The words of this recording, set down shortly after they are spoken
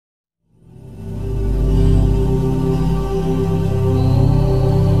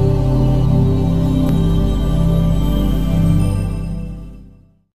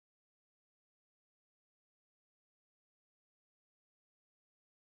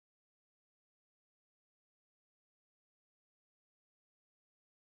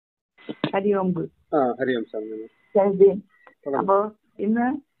ഹരി ഓം ഗുരു. ഹരി ഓം സ്വാമി. അപ്പൊ ഇന്ന്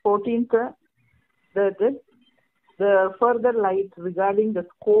 14th the further light regarding the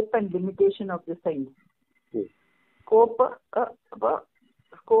scope and limitation of the science.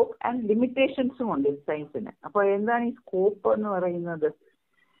 Scope and limitations ഉണ്ട് സയൻസിന്. അപ്പൊ എന്താണ് ഈ സ്കോപ്പ് എന്ന് പറയുന്നത്?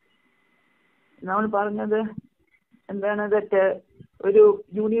 നമ്മൾ പറഞ്ഞത് എന്താണ്? ദറ്റ് ഒരു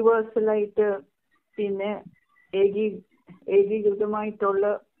യൂണിവേഴ്സലായിട്ട് പിന്നെ ഏകീകൃതമായിട്ടുള്ള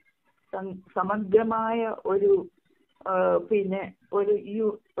സമഗ്രമായ ഒരു പിന്നെ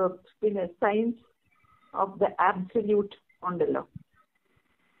സയൻസ് ഓഫ് ദ ആബ്സല്യൂട്ട് ഉണ്ടല്ലോ.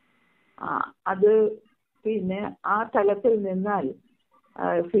 അത് പിന്നെ ആ തലത്തിൽ നിന്നാൽ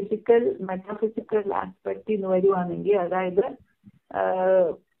ഫിസിക്കൽ മെറ്റാഫിസിക്കൽ ആസ്പെക്റ്റിൽ നിന്ന് വരുവാണെങ്കിൽ, അതായത്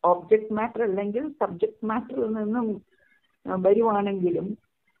ഒബ്ജക്ട് മാറ്റർ അല്ലെങ്കിൽ സബ്ജക്ട് മാറ്ററിൽ നിന്നും വരുവാണെങ്കിലും,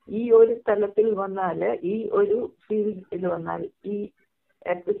 ഈ ഒരു തലത്തിൽ വന്നാൽ, ഈ ഒരു ഫീൽഡിൽ വന്നാൽ, ഈ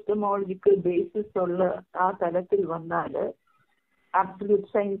എപ്പിസ്റ്റമോളജിക്കൽ ബേസിസ് ഉള്ള ആ തലത്തിൽ വന്നാൽ, അബ്സല്യൂട്ട്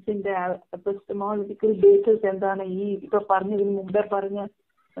സയൻസിന്റെ എപ്പിസ്റ്റമോളജിക്കൽ ബേസിസ് എന്താണ്? ഈ ഇപ്പൊ പറഞ്ഞതിന് മുമ്പേ പറഞ്ഞ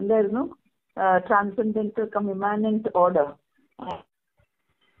എന്തായിരുന്നു? Transcendental come ഇമാനന്റ് order.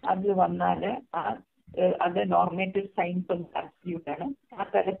 അത് വന്നാൽ അത് നോർമേറ്റീവ് സയൻസ് ഓഫ് അബ്സല്യൂട്ട് ആണ്. ആ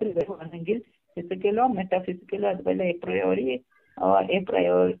തലത്തിൽ വരുവാണെങ്കിൽ ഫിസിക്കലോ മെറ്റാഫിസിക്കലോ അതുപോലെ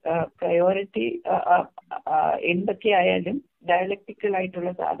പ്രയോറിറ്റി എന്തൊക്കെയായാലും ഡയലക്റ്റിക്കൽ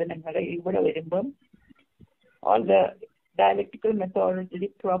ആയിട്ടുള്ള സാധനങ്ങൾ ഇവിടെ വരുമ്പം all the dialectical methodology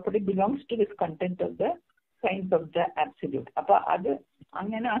properly belongs to this content of the science of the absolute. അപ്പൊ അത്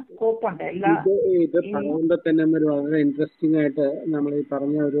അങ്ങനെ ആ സ്കോപ്പ് ഉണ്ട്. ഇത് പറയുമ്പോൾ തന്നെ വളരെ ഇൻട്രസ്റ്റിംഗ് ആയിട്ട് നമ്മൾ ഈ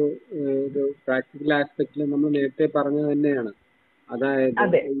പറഞ്ഞ ഒരു പ്രാക്ടിക്കൽ ആസ്പെക്റ്റിൽ നമ്മൾ നേരത്തെ പറഞ്ഞത് തന്നെയാണ്.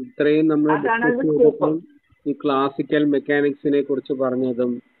 അതായത് ഇത്രയും നമ്മൾ ഈ ക്ലാസിക്കൽ മെക്കാനിക്സിനെ കുറിച്ച്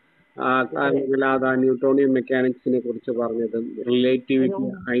പറഞ്ഞതും അല്ലെങ്കിൽ ന്യൂട്ടോണിയൻ മെക്കാനിക്സിനെ കുറിച്ച് പറഞ്ഞതും റിലേറ്റിവിറ്റി,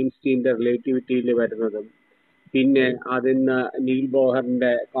 ഐൻസ്റ്റീന്റെ റിലേറ്റിവിറ്റിയിൽ വരുന്നതും, പിന്നെ അതിന് നീൽ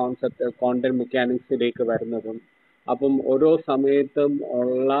ബോഹറിന്റെ കോൺസെപ്റ്റ് ക്വാണ്ടം മെക്കാനിക്സിലേക്ക് വരുന്നതും, അപ്പം ഓരോ സമയത്തും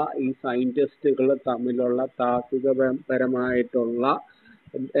ഉള്ള ഈ സയന്റിസ്റ്റുകൾ തമ്മിലുള്ള താത്വികപരമായിട്ടുള്ള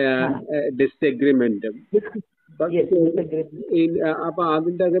ഡിസ്അഗ്രിമെന്റും, അപ്പൊ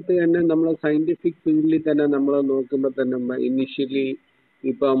അതിൻ്റെ അകത്ത് തന്നെ നമ്മൾ സയന്റിഫിക് ഫീൽഡിൽ തന്നെ നമ്മൾ നോക്കുമ്പോൾ തന്നെ ഇനിഷ്യലി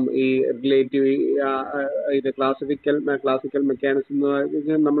ഇപ്പം ഈ റിലേറ്റീവ് ഇത് ക്ലാസിക്കൽ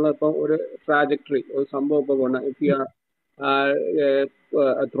മെക്കാനിക്സ് നമ്മളിപ്പം ഒരു ട്രാജക്ടറി, ഒരു സംഭവം ഇപ്പൊ പോകണം. If you are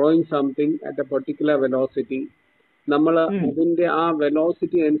throwing something at A particular velocity, നമ്മൾ അതിന്റെ ആ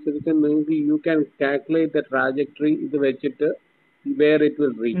വെലോസിറ്റി അനുസരിച്ച് നിങ്ങൾക്ക് you can calculate the trajectory ഇത് വെച്ചിട്ട് വേർ ഇറ്റ്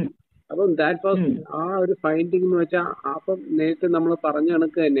വിൽ റീച്ച്. അപ്പം ദാറ്റ് വാസ് ആ ഒരു ഫൈൻഡിങ് എന്ന് വെച്ചാൽ, അപ്പം നേരത്തെ നമ്മൾ പറഞ്ഞ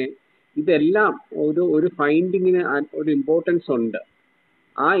കണക്ക് തന്നെ ഇതെല്ലാം ഒരു ഫൈൻഡിങ്ങിന് ഒരു ഇമ്പോർട്ടൻസ് ഉണ്ട്.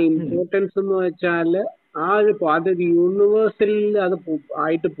 ആ ഇമ്പോർട്ടൻസ് എന്ന് വെച്ചാൽ അതൊരു യൂണിവേഴ്സലിൽ അത്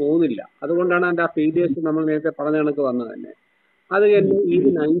ആയിട്ട് പോകുന്നില്ല. അതുകൊണ്ടാണ് അതിന്റെ ആ ഫെയിലിയേഴ്സ് നമ്മൾ നേരത്തെ പറഞ്ഞ കണക്ക് വന്നത് തന്നെ. അത് തന്നെ ഈ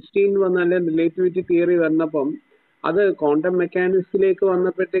ഐൻസ്റ്റീൻ വന്ന റിലേറ്റിവിറ്റി തിയറി വന്നപ്പം അത് ക്വാണ്ടം മെക്കാനിക്സിലേക്ക്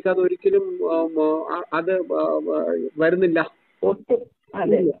വന്നപ്പോഴത്തേക്ക് അത് ഒരിക്കലും അത് വരുന്നില്ല,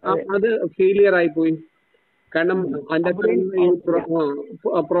 അത് ഫെയിലിയർ ആയിപ്പോയി. കാരണം അതിന്റെ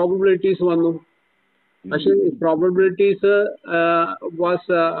പ്രോബബിലിറ്റീസ് വന്നു. പക്ഷെ probabilities was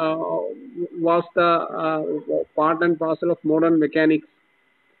the part and parcel of modern mechanics.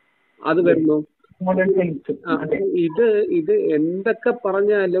 അത് വരുന്നു. ഇത് എന്തൊക്കെ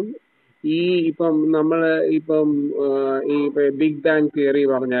പറഞ്ഞാലും ഇപ്പം നമ്മള് ഇപ്പം ഈ ബിഗ് ബാങ് തിയറി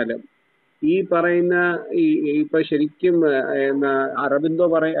പറഞ്ഞാലും ഈ പറയുന്ന ഇപ്പൊ ശരിക്കും അരബിന്ദോ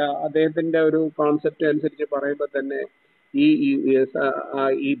അദ്ദേഹത്തിന്റെ ഒരു കോൺസെപ്റ്റ് അനുസരിച്ച് പറയുമ്പോൾ തന്നെ ഈ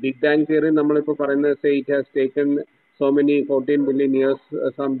ബിഗ് ബാങ് തിയറി നമ്മളിപ്പോ പറയുന്നത് it has taken so many 14 billion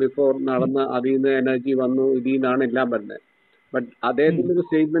years some before നടന്ന, അതിൽ നിന്ന് എനർജി വന്നു, ഇതിൽ നിന്നാണ് എല്ലാം വരുന്നത്. ബട്ട് അദ്ദേഹത്തിന്റെ ഒരു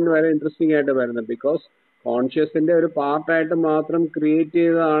സ്റ്റേറ്റ്മെന്റ് വളരെ ഇൻട്രസ്റ്റിംഗ് ആയിട്ട് വരുന്നത്, ബിക്കോസ് കോൺഷ്യസിന്റെ ഒരു പാർട്ടായിട്ട് മാത്രം ക്രിയേറ്റ്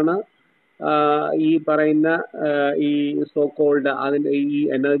ചെയ്തതാണ് ഈ പറയുന്ന ഈ സോ കോൾഡ് അതിന്റെ ഈ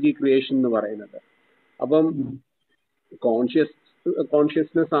എനർജി ക്രിയേഷൻ എന്ന് പറയുന്നത്. അപ്പം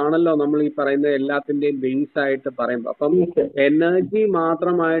കോൺഷ്യസ്നെസ് ആണല്ലോ നമ്മൾ ഈ പറയുന്ന എല്ലാത്തിന്റെയും ബേസ് ആയിട്ട് പറയുമ്പോൾ. അപ്പം എനർജി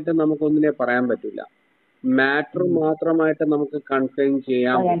മാത്രമായിട്ട് നമുക്കൊന്നിനെ പറയാൻ പറ്റില്ല, മാറ്റർ മാത്രമായിട്ട് നമുക്ക് കൺഫൈൻ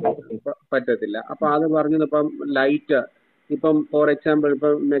ചെയ്യാൻ പറ്റത്തില്ല. അപ്പൊ അത് പറഞ്ഞത് ഇപ്പം ലൈറ്റ്, ഇപ്പം ഫോർ എക്സാമ്പിൾ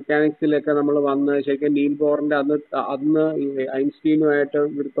ഇപ്പം മെക്കാനിക്സിലൊക്കെ നമ്മൾ വന്ന് ശരിക്കും നീൽ ബോറിന്റെ അന്ന് ഐൻസ്റ്റീനുമായിട്ട്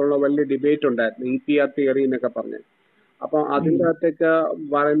ഇവർക്കുള്ള വലിയ ഡിബേറ്റ് ഉണ്ടായിരുന്നു, EPR തിയറി എന്നൊക്കെ പറഞ്ഞ്. അപ്പൊ അതിൻ്റെ അകത്തൊക്കെ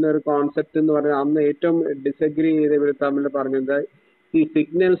പറയുന്ന ഒരു കോൺസെപ്റ്റ് എന്ന് പറഞ്ഞാൽ അന്ന് ഏറ്റവും ഡിസഗ്രി ചെയ്ത് ഇവർ തമ്മിൽ പറഞ്ഞത് ഈ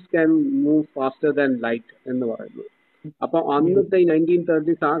signals can move faster than light എന്ന് പറയുന്നു. അപ്പൊ അന്നത്തെ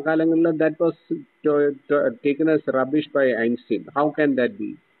 1930s ആ കാലങ്ങളിൽ that was taken as rubbish by Einstein. How can that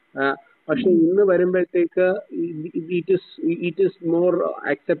be? പക്ഷെ ഇന്ന് വരുമ്പോഴത്തേക്ക് it is more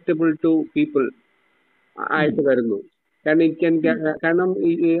acceptable to people ആയിട്ട് വരുന്നു. കാരണം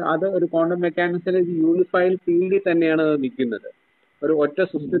അത് ഒരു ക്വാണ്ടം മെക്കാനിക്സിൽ യൂണിഫൈഡ് ഫീൽഡിൽ തന്നെയാണ് അത് നിൽക്കുന്നത്, ഒരു ഒറ്റ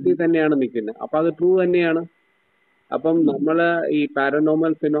സിസ്റ്റത്തിൽ തന്നെയാണ് നിൽക്കുന്നത്. അപ്പൊ അത് ട്രൂ തന്നെയാണ്. അപ്പം നമ്മള് ഈ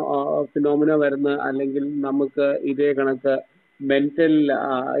പാരനോമൽ ഫിനോമിന വരുന്ന, അല്ലെങ്കിൽ നമുക്ക് ഇതേ കണക്ക് മെന്റൽ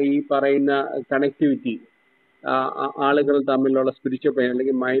ഈ പറയുന്ന കണക്ടിവിറ്റി, ആളുകൾ തമ്മിലുള്ള സ്പിരിച്വൽ പെയിൻ,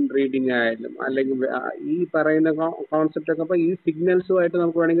 അല്ലെങ്കിൽ മൈൻഡ് റീഡിങ് ആയാലും, അല്ലെങ്കിൽ ഈ പറയുന്ന കോൺസെപ്റ്റ് ഒക്കെ, അപ്പൊ ഈ സിഗ്നൽസുമായിട്ട്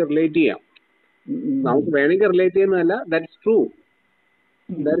നമുക്ക് വേണമെങ്കിൽ റിലേറ്റ് ചെയ്യാം. നമുക്ക് വേണമെങ്കിൽ റിലേറ്റ് ചെയ്യുന്നതല്ല, that's true.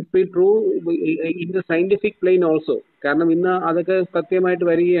 That's be true in the scientific plain also. കാരണം ഇന്ന് അതൊക്കെ സത്യമായിട്ട്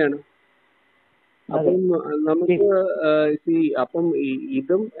വരികയാണ്. അപ്പം നമുക്ക് അപ്പം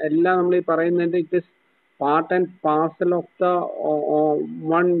ഇതും എല്ലാം നമ്മൾ ഈ പറയുന്നതിന്റെ it is part and parcel of the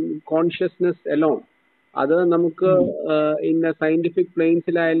one consciousness Elon. അത് നമുക്ക് ഇന്ന സയന്റിഫിക്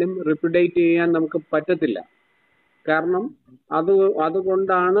പ്ലെയിൻസിലായാലും റിപ്രഡേറ്റ് ചെയ്യാൻ നമുക്ക് പറ്റത്തില്ല. കാരണം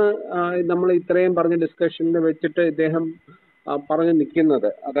അതുകൊണ്ടാണ് നമ്മൾ ഇത്രയും പറഞ്ഞ ഡിസ്കഷനിൽ വെച്ചിട്ട് ഇദ്ദേഹം പറഞ്ഞു നിൽക്കുന്നത്.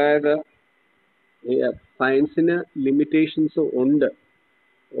 അതായത് സയൻസിന് ലിമിറ്റേഷൻസ് ഉണ്ട്,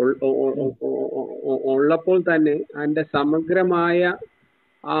 ഉള്ളപ്പോൾ തന്നെ അതിന്റെ സമഗ്രമായ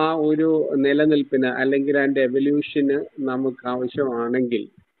ആ ഒരു നിലനിൽപ്പിന്, അല്ലെങ്കിൽ അതിന്റെ എവല്യൂഷന് നമുക്ക് ആവശ്യമാണെങ്കിൽ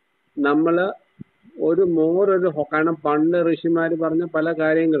നമ്മൾ ഒരു കാരണം പണ്ട് ഋഷിമാര് പറഞ്ഞ പല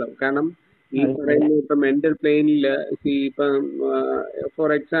കാര്യങ്ങളും, കാരണം ഈ പറയുന്ന ഇപ്പൊ മെന്റൽ പ്ലെയിനിൽ ഇപ്പൊ ഫോർ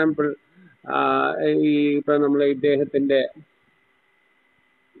എക്സാമ്പിൾ ഈ ഇപ്പൊ നമ്മളെ ഇദ്ദേഹത്തിന്റെ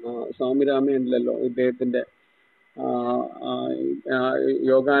സ്വാമിരാമയുണ്ടല്ലോ, ഇദ്ദേഹത്തിന്റെ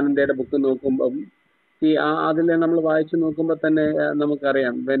യോഗാനന്ദയുടെ ബുക്ക് നോക്കുമ്പം അതിൽ നമ്മൾ വായിച്ചു നോക്കുമ്പോൾ തന്നെ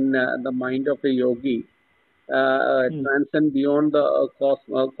നമുക്കറിയാം, when the mind of A Yogi transcend beyond the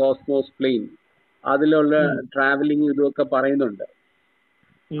cosmos plain, അതിലുള്ള ട്രാവലിംഗ് ഇതൊക്കെ പറയുന്നുണ്ട്.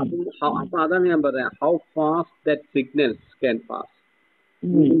 അപ്പൊ അതാണ് ഞാൻ പറയാം, how fast that signals can pass,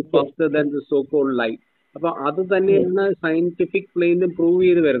 faster than the so called light. അപ്പൊ അത് തന്നെയാണ് സയന്റിഫിക് പ്ലെയിനിൽ പ്രൂവ്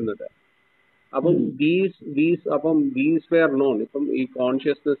ചെയ്ത് വരുന്നത്. അപ്പം ദീസ് വെയർ നോൺ. ഇപ്പം ഈ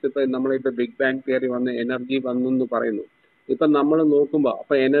കോൺഷ്യസ്നെസ്, ഇപ്പൊ നമ്മളിപ്പോ ബിഗ് ബാങ് തിയറി വന്ന് എനർജി വന്നു എന്ന് പറയുന്നു. ഇപ്പൊ നമ്മൾ നോക്കുമ്പോ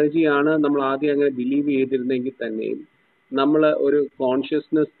അപ്പൊ എനർജിയാണ് നമ്മൾ ആദ്യം അങ്ങനെ ബിലീവ് ചെയ്തിരുന്നെങ്കിൽ തന്നെയും നമ്മൾ ഒരു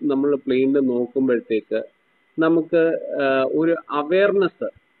കോൺഷ്യസ്നെസ് നമ്മൾ പ്ലെയിനിൽ നോക്കുമ്പോഴത്തേക്ക് നമുക്ക് ഒരു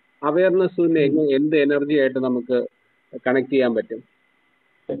അവയർനെസ്സിനെ എന്ത് എനർജി ആയിട്ട് നമുക്ക് കണക്ട് ചെയ്യാൻ പറ്റും?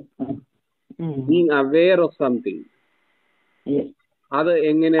 Being aware of something. അത്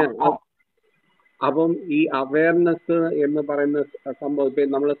എങ്ങനെ? അപ്പം ഈ അവയർനെസ് എന്ന് പറയുന്ന സംഭവം ഇപ്പൊ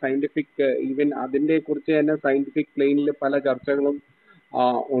നമ്മൾ സയന്റിഫിക്, ഈവൻ അതിന്റെ കുറിച്ച് തന്നെ സയന്റിഫിക് പ്ലെയിനിൽ പല ചർച്ചകളും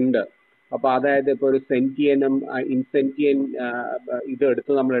ഉണ്ട്. അപ്പൊ അതായത് ഇപ്പൊ ഒരു സെന്റിയനും ഇൻസെന്റിയൻ ഇത്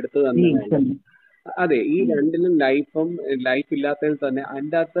നമ്മൾ എടുത്തു തന്നെ, അതെ, ഈ രണ്ടിലും ലൈഫ് ഇല്ലാത്തതിൽ തന്നെ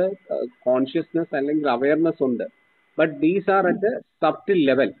അതിൻ്റെ അകത്ത് കോൺഷ്യസ്നെസ് അല്ലെങ്കിൽ അവയർനെസ് ഉണ്ട്. But these are at subtle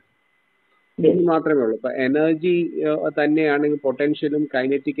level എന്ന് മാത്രമേ ഉള്ളൂ. ഇപ്പൊ എനർജി തന്നെയാണെങ്കിൽ പൊട്ടൻഷ്യലും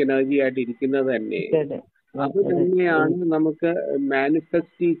കൈനറ്റിക് എനർജി ആയിട്ട് ഇരിക്കുന്നത് തന്നെ, അത് തന്നെയാണ് നമുക്ക്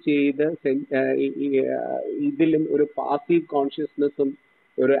മാനിഫെസ്റ്റ് ചെയ്ത് ഇതിലും ഒരു പാസീവ് കോൺഷ്യസ്നെസ്സും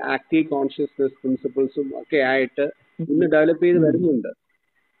ഒരു ആക്റ്റീവ് കോൺഷ്യസ്നെസ് പ്രിൻസിപ്പിൾസും ഒക്കെ ആയിട്ട് ഇന്ന് ഡെവലപ്പ് ചെയ്ത് വരുന്നുണ്ട്.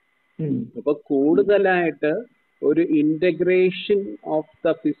 അപ്പൊ കൂടുതലായിട്ട് ഒരു integration of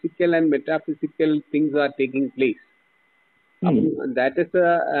the physical and metaphysical things are taking place. That is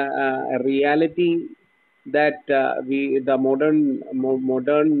a reality that the modern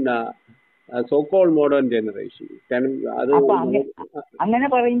so-called modern generation can. അങ്ങനെ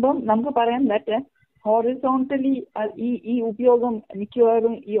പറയുമ്പോൾ നമുക്ക് പറയാം that horizontally ഈ ഉപയോഗം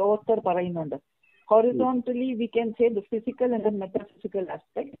മിക്കവാറും ഈ ഓത്തർ പറയുന്നുണ്ട്. Horizontally we can say the physical and the metaphysical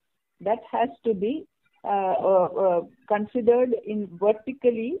aspect that has to be considered in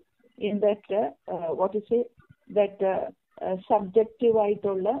vertically in that what to say that subjective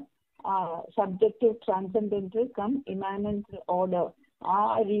ആയിട്ടുള്ള സബ്ജക്റ്റീവ് ട്രാൻസെൻഡൻസ് കം ഇമാനന്റ് ഓർഡർ, ആ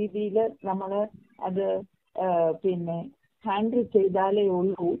രീതിയിൽ നമ്മൾ അത് പിന്നെ ഹാൻഡിൽ ചെയ്താലേ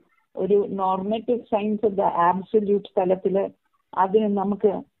ഉള്ളൂ ഒരു normative science of the absolute തലത്തിൽ അതിന്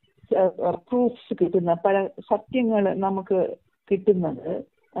നമുക്ക് പ്രൂഫ്സ് കിട്ടുന്ന പല സത്യങ്ങൾ നമുക്ക് കിട്ടുന്നത്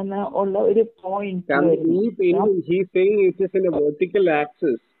എന്ന് ഉള്ള ഒരു പോയിന്റ്.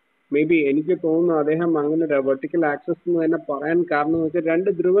 മേ ബി എനിക്ക് തോന്നുന്നു അദ്ദേഹം അങ്ങനെ വെർട്ടിക്കൽ ആക്സസ് എന്ന് തന്നെ പറയാൻ കാരണം എന്ന് വെച്ചാൽ രണ്ട്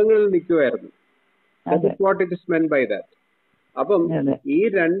ധ്രുവങ്ങളിൽ നിൽക്കുമായിരുന്നു. അപ്പം ഈ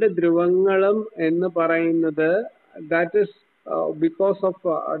രണ്ട് ധ്രുവങ്ങളും എന്ന് പറയുന്നത് that is because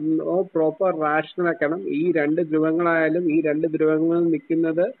of no proper rational ആക്കണം. ഈ രണ്ട് ധ്രുവങ്ങളായാലും ഈ രണ്ട് ധ്രുവങ്ങളിൽ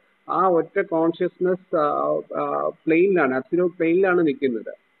നിൽക്കുന്നത് ആ ഒറ്റ കോൺഷ്യസ്നെസ് പ്ലെയിനിലാണ്, അബ്സല്യൂട്ട് പ്ലെയിനിലാണ്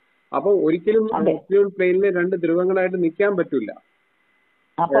നിൽക്കുന്നത്. അപ്പൊ ഒരിക്കലും അബ്സല്യൂട്ട് പ്ലെയിനിൽ രണ്ട് ധ്രുവങ്ങളായിട്ട് നിൽക്കാൻ പറ്റില്ല.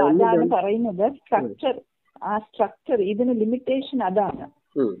 അപ്പൊ അതാണ് പറയുന്നത് സ്ട്രക്ചർ. ആ സ്ട്രക്ചർ ഇതിന് ലിമിറ്റേഷൻ അതാണ്.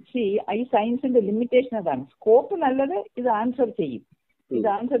 ഈ സയൻസിന്റെ ലിമിറ്റേഷൻ അതാണ്. സ്കോപ്പ് നല്ലത്, ഇത് ആൻസർ ചെയ്യും.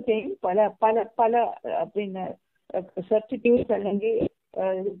 പല പല പല പിന്നെ സർട്ടിറ്റ്യൂഡ്സ് അല്ലെങ്കിൽ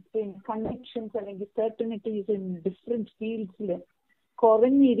കണക്ഷൻസ് അല്ലെങ്കിൽ സെർട്ടനിറ്റീസ് ഇൻ ഡിഫറെന്റ് ഫീൽഡ്സിൽ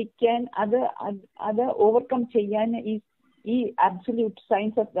കുറഞ്ഞിരിക്കാൻ അത് ഓവർകം ചെയ്യാൻ ഈ absolute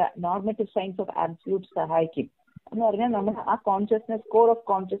science of normative science of absolute സഹായിക്കും. എന്ന് പറഞ്ഞാൽ നമ്മൾ ആ കോൺഷ്യസ്നെസ്, കോർ ഓഫ്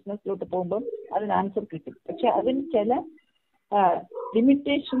കോൺഷ്യസ്നെസ്സിലോട്ട് പോകുമ്പോൾ അതിന് ആൻസർ കിട്ടും. പക്ഷെ അതിന് ചില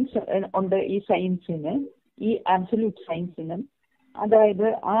ലിമിറ്റേഷൻസ് ഉണ്ട് ഈ സയൻസിന്, ഈ അബ്സല്യൂട്ട് സയൻസിന്. അതായത്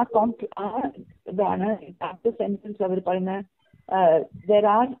ഇതാണ് അടുത്ത സെന്റൻസ് അവർ പറയുന്ന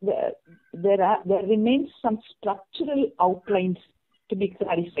there remains some structural outlines to be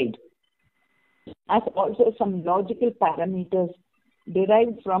clarified, as also some logical parameters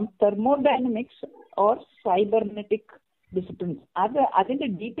derived from thermodynamics or cybernetic disciplines. അതിന്റെ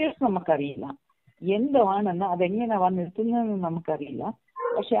ഡീറ്റെയിൽസ് നമുക്കറിയില്ല, എന്താണെന്ന് അതെങ്ങനെ വന്നെത്തുന്നതെന്ന് നമുക്കറിയില്ല.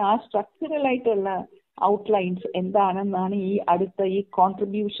 പക്ഷെ ആ സ്ട്രക്ചറൽ ആയിട്ടുള്ള ഔട്ട്ലൈൻസ് എന്താണെന്നാണ് ഈ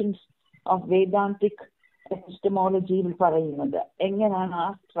കോൺട്രിബ്യൂഷൻസ് ഓഫ് വേദാന്തിക് എപ്പിസ്റ്റമോളജിയിൽ പറയുന്നത്. എങ്ങനെയാണ് ആ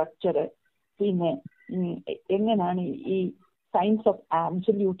സ്ട്രക്ചർ, പിന്നെ എങ്ങനെയാണ് ഈ സയൻസ് ഓഫ്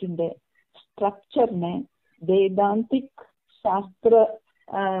ആബ്സല്യൂട്ടിന്റെ സ്ട്രക്ചറിനെ വേദാന്തിക് ശാസ്ത്ര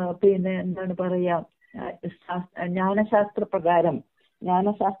പിന്നെ എന്താണ് പറയാ ജ്ഞാനശാസ്ത്ര പ്രകാരം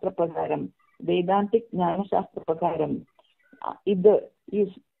വേദാന്തിക് ജ്ഞാനശാസ്ത്ര പ്രകാരം ഇത് ഈ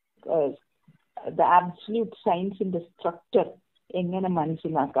ആബ്സല്യൂട്ട് സയൻസിന്റെ സ്ട്രക്ചർ എങ്ങനെ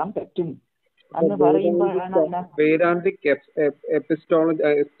മനസ്സിലാക്കാൻ പറ്റും എന്ന് പറയുമ്പോഴാണ് വേദാന്തിക്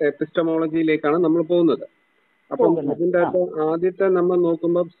എപ്പിസ്റ്റമോളജിയിലേക്കാണ് നമ്മൾ പോകുന്നത്. അപ്പം അതിന്റെ അകത്ത് ആദ്യത്തെ നമ്മൾ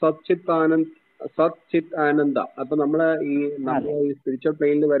നോക്കുമ്പോൾ സച്ചിത് ആനന്ദ. അപ്പൊ നമ്മള് ഈ സ്പിരിച്വൽ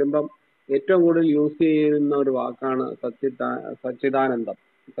പ്ലെയിനിൽ വരുമ്പം ഏറ്റവും കൂടുതൽ യൂസ് ചെയ്യുന്ന ഒരു വാക്കാണ് സച്ചിദാനന്ദം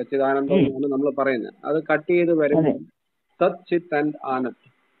എന്നാണ് നമ്മൾ പറയുന്നത്. അത് കട്ട് ചെയ്ത് വരുമ്പോൾ സത് ചിത് ആൻഡ് ആനന്ദ്.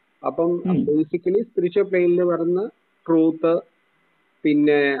 അപ്പം ബേസിക്കലി സ്പിരിച്വൽ പ്ലെയിനിൽ വരുന്ന ട്രൂത്ത്,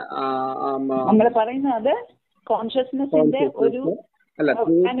 പിന്നെ നമ്മൾ പറയുന്നത് കോൺഷ്യസ്നെസിന്റെ ഒരു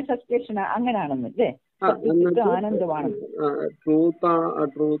മാനിഫെസ്റ്റേഷൻ അങ്ങനെയാണെന്നല്ലേ,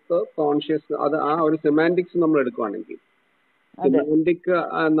 ട്രൂത്ത് കോൺഷ്യസ്. അത് ആ ഒരു സിമാൻറ്റിക്സ് നമ്മൾ എടുക്കുവാണെങ്കിൽ സിമാൻറ്റിക്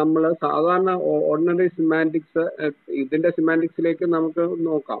നമ്മൾ സാധാരണ ഓർഡിനറി സിമാൻറ്റിക്സ്, ഇതിന്റെ സിമാൻറ്റിക്സിലേക്ക് നമുക്ക്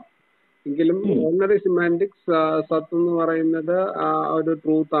നോക്കാം. എങ്കിലും ഓർഡിനറി സിമാൻറ്റിക്സ് സത്ത് എന്ന് പറയുന്നത് ഒരു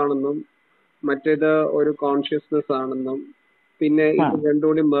ട്രൂത്ത് ആണെന്നും മറ്റേത് ഒരു കോൺഷ്യസ്നെസ് ആണെന്നും, പിന്നെ ഇത്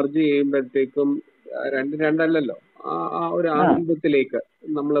രണ്ടുകൂടി മെർജ് ചെയ്യുമ്പോഴത്തേക്കും രണ്ടല്ലല്ലോ, ആ ഒരു ആനന്ദത്തിലേക്ക്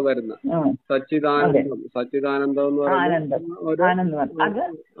നമ്മൾ വരുന്ന സച്ചിദാനന്ദം എന്ന് പറയുന്നത്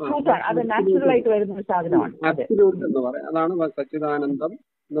അബ്സല്യൂട്ട് എന്ന് പറയാം. അതാണ് സച്ചിദാനന്ദം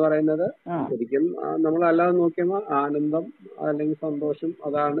എന്ന് പറയുന്നത്. ശരിക്കും നമ്മൾ അല്ലാതെ നോക്കിയാൽ ആനന്ദം അല്ലെങ്കിൽ സന്തോഷം,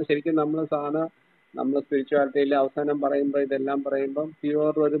 അതാണ് ശരിക്കും നമ്മൾ സ്പിരിച്വാലിറ്റിയിൽ അവസാനം പറയുമ്പോൾ ഇതെല്ലാം പറയുമ്പോൾ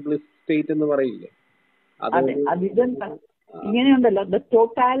പ്യുവർ ഒരു ബ്ലിസ് സ്റ്റേറ്റ് എന്ന് പറയില്ലേ, ഇങ്ങനെയുണ്ടല്ലോ. The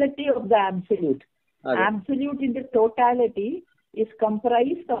totality of the absolute. ആബ്സല്യൂട്ടിന്റെ totality is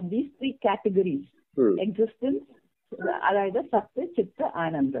comprised of these three categories: existence, അതായത് സത്ത്, ചിത്ത്,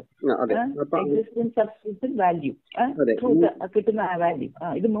 ആനന്ദം. എക്സിസ്റ്റൻസ്, സബ്സ്റ്റൻസ്, വാല്യൂ, ട്രൂത്ത്, കിട്ടുന്ന വാല്യൂ.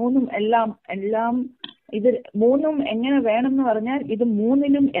 ഇത് മൂന്നും എല്ലാം ഇത് മൂന്നും എങ്ങനെ വേണമെന്ന് പറഞ്ഞാൽ ഇത്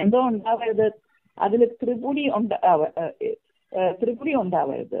മൂന്നിലും എന്തോ ഉണ്ടാവരുത്, അതിൽ ത്രിപുടി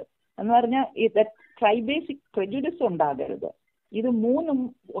ഉണ്ടാവരുത് എന്ന് പറഞ്ഞാൽ ഇത് ട്രൈബേസിക് പ്രെജുഡിസ് ഉണ്ടാകരുത്. ഇത് മൂന്നും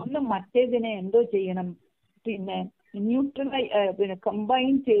ഒന്നും മറ്റേതിനെ എന്തോ ചെയ്യണം, പിന്നെ പിന്നെ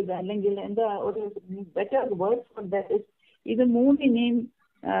കമ്പൈൻ ചെയ്ത്, അല്ലെങ്കിൽ എന്താ ഒരു ബെറ്റർ വേർഡ് ഫോർ ദാറ്റ്, ഇത് മൂന്നിനെയും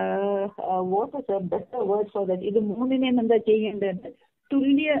what is A better word for that, ഇത് മൂന്നിനെയും എന്താ ചെയ്യേണ്ടത്,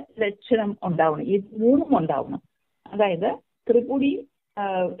 തുല്യ ലക്ഷണം ഉണ്ടാവണം, ഇത് മൂന്നും ഉണ്ടാവണം. അതായത്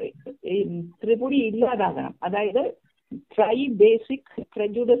ത്രിപുടി ഇല്ലാതാകണം. അതായത് ട്രൈ ബേസിക്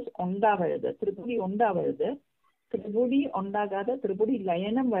പ്രെജുഡിസ് ഉണ്ടാവരുത്, ത്രിപുടി ഉണ്ടാകാതെ ത്രിപുടി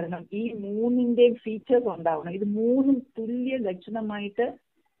ലയനം വരണം. ഈ മൂന്നിന്റെയും ഫീച്ചേഴ്സ് ഉണ്ടാവണം. ഇത് മൂന്നും തുല്യ ലക്ഷണമായിട്ട്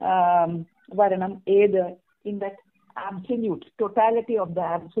വരണം. ഏത്? In that absolute, totality of the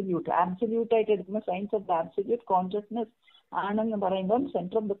absolute. Absolute ആയിട്ട് എടുക്കുന്ന science of the absolute consciousness ആണെന്ന് പറയുമ്പം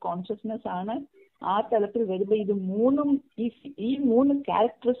സെന്റർ ഓഫ് ദ കോൺഷ്യസ്നെസ് ആണ്. ആ തലത്തിൽ വരുമ്പോൾ ഇത് മൂന്നും ഈ മൂന്ന്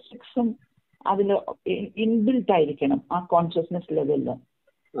ക്യാരക്ടറിസ്റ്റിക്സും അതിൽ ഇൻബിൽറ്റ് ആയിരിക്കണം ആ കോൺഷ്യസ്നെസ് ലെവലിൽ.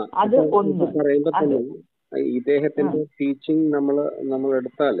 അത് ഒന്ന്. ഇദ്ദേഹത്തിന്റെ ടീച്ചിങ് നമ്മൾ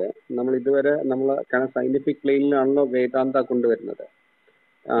എടുത്താല് നമ്മൾ ഇതുവരെ സയന്റിഫിക് പ്ലെയിനിലാണല്ലോ വേദാന്ത കൊണ്ടുവരുന്നത്.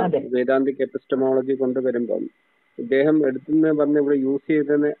 വേദാന്തിക് എപ്പിസ്റ്റമോളജി കൊണ്ടുവരുമ്പം ഇദ്ദേഹം എടുത്തുന്ന പറഞ്ഞ ഇവിടെ യൂസ്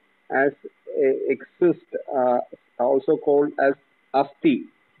ചെയ്തത് as exist, also called as അസ്ഥി,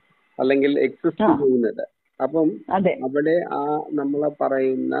 അല്ലെങ്കിൽ എക്സിസ്റ്റ് ചെയ്യുന്നത്. അപ്പം അവിടെ ആ നമ്മളെ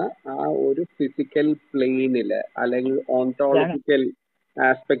പറയുന്ന ആ ഒരു ഫിസിക്കൽ പ്ലെയിനില് അല്ലെങ്കിൽ ഓണ്ടോളജിക്കൽ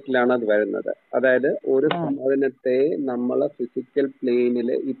ആസ്പെക്റ്റിലാണ് അത് വരുന്നത്. അതായത് ഒരു സാധനത്തെ നമ്മളെ ഫിസിക്കൽ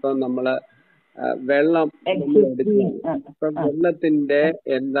പ്ലെയിനില് ഇപ്പൊ നമ്മള് വെള്ളം എടുക്കുകയാണ്. ഇപ്പൊ വെള്ളത്തിന്റെ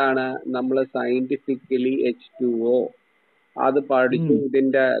എന്താണ് നമ്മൾ സയന്റിഫിക്കലി H2O അത് പഠിച്ചു,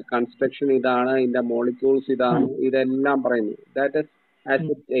 ഇതിന്റെ കൺസ്ട്രക്ഷൻ ഇതാണ്, ഇതിന്റെ മോളിക്യൂൾസ് ഇതാണ്, ഇതെല്ലാം പറയുന്നു. That is as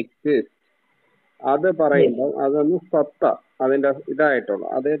it exist. അത് പറയുമ്പോൾ അതൊന്ന് സത്ത അതിന്റെ ഇതായിട്ടുള്ളു.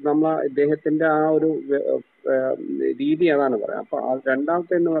 അത് ഇദ്ദേഹത്തിന്റെ ആ ഒരു രീതി അതാണ് പറയാം. അപ്പൊ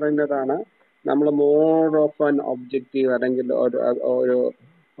രണ്ടാമത്തെ എന്ന് പറയുന്നതാണ് നമ്മൾ മോർ ഓഫ് ആൻ ഒബ്ജക്റ്റീവ് അല്ലെങ്കിൽ ഒരു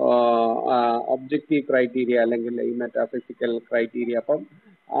ഒബ്ജക്റ്റീവ് ക്രൈറ്റീരിയ അല്ലെങ്കിൽ ഈ മെറ്റാഫിസിക്കൽ ക്രൈറ്റീരിയ. അപ്പം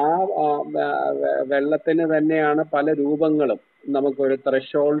ആ വെള്ളത്തിന് തന്നെയാണ് പല രൂപങ്ങളും. നമുക്കൊരു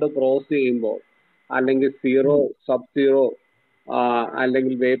ത്രഷോൾഡ് ക്രോസ് ചെയ്യുമ്പോൾ അല്ലെങ്കിൽ സീറോ, സബ് സീറോ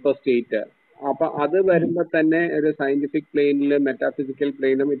അല്ലെങ്കിൽ വേപ്പർ സ്റ്റേറ്റ്, അപ്പൊ അത് വരുമ്പോൾ തന്നെ ഒരു സയന്റിഫിക് പ്ലെയിനിലും മെറ്റാഫിസിക്കൽ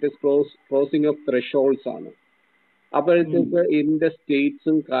പ്ലെയിനും ഇറ്റ് ഇസ് ക്രോസിംഗ് ഓഫ് ത്രഷോൾഡ്സ് ആണ്. അപ്പോഴത്തേക്ക് ഇതിന്റെ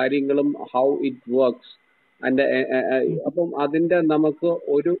സ്റ്റേറ്റ്സും കാര്യങ്ങളും ഹൗ ഇറ്റ് വർക്ക്സ് അതിന്റെ അപ്പം അതിന്റെ നമുക്ക്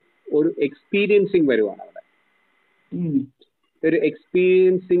ഒരു എക്സ്പീരിയൻസിങ് വരുവാണ് അവിടെ. ഒരു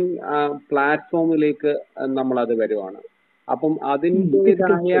എക്സ്പീരിയൻസിങ് പ്ലാറ്റ്ഫോമിലേക്ക് നമ്മളത് വരുവാണ്. അപ്പം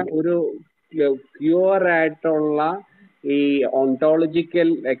അതിൻ്റെതായ ഒരു പ്യുവർ ആയിട്ടുള്ള ഈ ഓണ്ടോളജിക്കൽ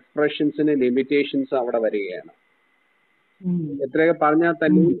എക്സ്പ്രഷൻസിന് ലിമിറ്റേഷൻസ് അവിടെ വരികയാണ്. എത്രയൊക്കെ പറഞ്ഞാൽ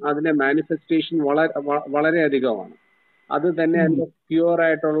തന്നെയും അതിന്റെ മാനിഫെസ്റ്റേഷൻ വളരെ അധികമാണ്. അത് തന്നെ അതിന്റെ പ്യുവർ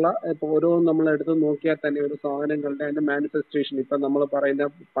ആയിട്ടുള്ള ഇപ്പൊ ഓരോന്നും നമ്മൾ എടുത്ത് നോക്കിയാൽ തന്നെ ഒരു സാധനങ്ങളുടെ അതിന്റെ മാനിഫെസ്റ്റേഷൻ. ഇപ്പൊ നമ്മൾ പറയുന്ന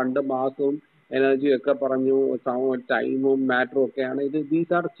പണ്ട് മാസവും എനർജിയും ഒക്കെ പറഞ്ഞു, ടൈമും മാറ്ററും ഒക്കെയാണ്.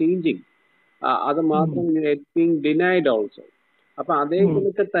 These are changing. അത് മാത്രം ബീങ് ഡിനൈഡ് ഓൾസോ. അപ്പൊ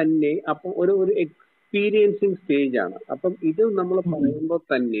അതേപോലത്തെ തന്നെ അപ്പൊ ഒരു എക്സ്പീരിയൻസിങ് സ്റ്റേജ് ആണ്. അപ്പം ഇത് നമ്മൾ പറയുമ്പോൾ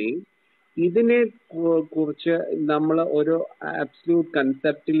തന്നെ ഇതിനെ കുറിച്ച് നമ്മൾ ഒരു അബ്സല്യൂട്ട്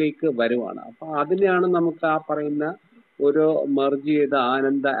കൺസെപ്റ്റിലേക്ക് വരുവാണ്. അപ്പൊ അതിനെയാണ് നമുക്ക് ആ പറയുന്ന ഒരു മെർജ് ചെയ്ത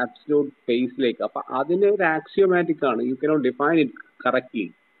ആനന്ദ അബ്സല്യൂട്ട് സ്പേസിലേക്ക്. അപ്പൊ അതിന് ഒരു ആക്സിയോമാറ്റിക് ആണ്. You cannot define it correctly,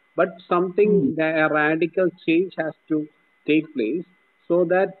 but something radical change has to take place so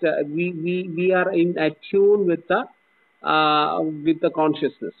that we are in attune with the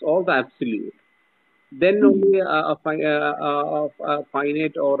consciousness of the absolute. Then only a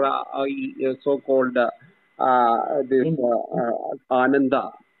finite or so called this ananda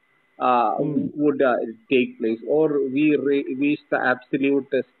would take place, or we reach the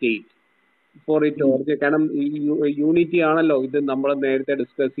absolute state for it. കാരണം unity ആണല്ലോ ഇത് നമ്മൾ നേരത്തെ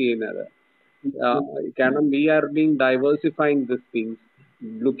discuss ചെയ്യുന്നത്. കാരണം we are being diversifying these things,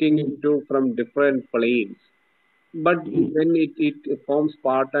 looking into from different planes, but when it forms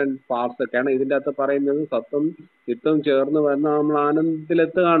part and parcel. കാരണം ഇതിന്റെ അകത്ത് പറയുന്നത് സത്വം ചിത്തം ചേർന്ന് വന്ന നമ്മൾ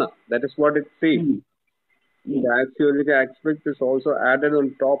ആനന്ദത്തിലെത്തുകയാണ്. That is what it says. The axiological aspect is also added on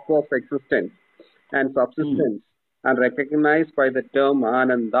top of existence and subsistence and recognized by the term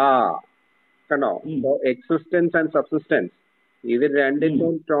ananda. കണ്ടോ? So existence and subsistence, ഇത്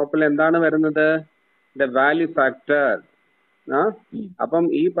രണ്ടിന്റെയും ടോപ്പിൽ എന്താണ് വരുന്നത്? The value factor. അപ്പം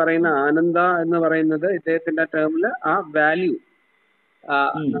ഈ പറയുന്ന ആനന്ദ എന്ന് പറയുന്നത് ഇദ്ദേഹത്തിന്റെ ടേമില് ആ വാല്യൂ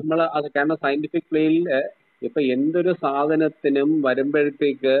നമ്മൾ അത്. കാരണം സയന്റിഫിക് പ്ലെയിനിൽ ഇപ്പൊ എന്തൊരു സാധനത്തിനും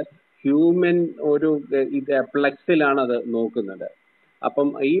വരുമ്പോഴത്തേക്ക് ഹ്യൂമൻ ഒരു ഇത് ഫ്ലെക്സിലാണ് അത് നോക്കുന്നത്. അപ്പം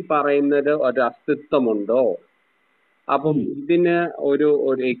ഈ പറയുന്നത് ഒരു അസ്തിത്വമുണ്ടോ, അപ്പം ഇതിന് ഒരു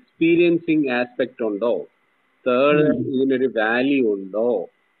എക്സ്പീരിയൻസിങ് ആസ്പെക്ട് ഉണ്ടോ, തേർഡ് ഇതിനൊരു വാല്യൂ ഉണ്ടോ,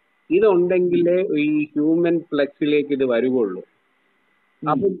 ഇതുണ്ടെങ്കിലേ ഈ ഹ്യൂമൻ ഫ്ലെക്സിലേക്ക് ഇത് വരുവുള്ളൂ.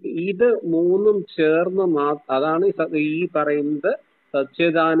 അപ്പം ഇത് മൂന്നും ചേർന്ന് അതാണ് ഈ പറയുന്നത്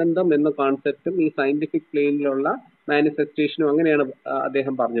സച്ചിദാനന്ദം എന്ന കോൺസെപ്റ്റും ഈ സയന്റിഫിക് പ്ലെയിനിലുള്ള മാനിഫെസ്റ്റേഷനും അങ്ങനെയാണ്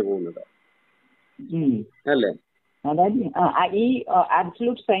അദ്ദേഹം പറഞ്ഞു പോകുന്നത്, അല്ലേ? അതായത് ഈ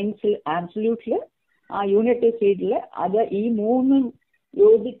ആബ്സല്യൂട്ട് സയൻസിൽ ആബ്സല്യൂട്ടില് ആ യൂണിറ്റ് സ്റ്റേറ്റില് അത് ഈ മൂന്നും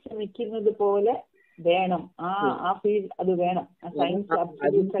യോജിച്ച് നിൽക്കുന്നത് പോലെ വേണം. ആ ഫീൽഡ് അത് വേണം.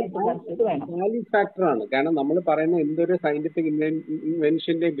 വാല്യൂ ഫാക്ടർ ആണ്. കാരണം നമ്മൾ പറയുന്ന എന്തൊരു സയന്റിഫിക്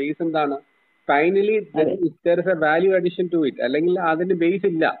ഇൻവെൻഷന്റെ ബേസ് എന്താണ്? Finally there is a value addition to it. അല്ലെങ്കിൽ അതിന് ബേസ്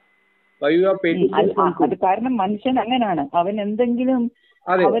ഇല്ല. അത് കാരണം മനുഷ്യൻ അങ്ങനെയാണ്. അവൻ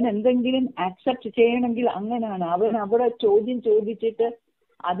എന്തെങ്കിലും ആക്സെപ്റ്റ് ചെയ്യണമെങ്കിൽ അങ്ങനെയാണ്. അവൻ അവിടെ ചോദ്യം ചോദിച്ചിട്ട്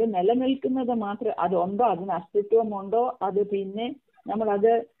അത് നിലനിൽക്കുന്നത് മാത്രം അതുണ്ടോ, അതിന് അസ്തിത്വമുണ്ടോ, അത് പിന്നെ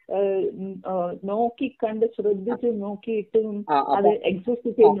നമ്മളത് നോക്കിക്കണ്ട് ശ്രദ്ധിച്ച് നോക്കിയിട്ട് അത് എക്സിസ്റ്റ്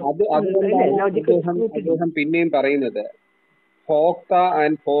ചെയ്യുന്നു. അദ്ദേഹം പിന്നെയും പറയുന്നത് ഭോക്ത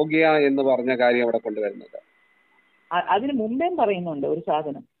ആൻഡ് ഭോഗ്യ എന്ന് പറഞ്ഞ കാര്യം അവിടെ കൊണ്ടുവരുന്നത്. അതിന് മുമ്പേയും പറയുന്നുണ്ട് ഒരു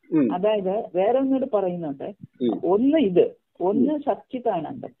സാധനം. അതായത് വേറെ ഒന്നോട് പറയുന്നുണ്ട്. ഒന്ന്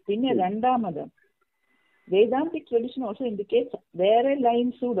സച്ചിദാനന്ദം, പിന്നെ രണ്ടാമത് Vedantic tradition also indicates വേറെ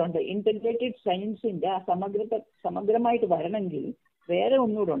ലൈൻസ് കൂടെ ഉണ്ട്. ഇന്റഗ്രേറ്റഡ് സയൻസിന്റെ ആ സമഗ്രമായിട്ട് വരണമെങ്കിൽ വേറെ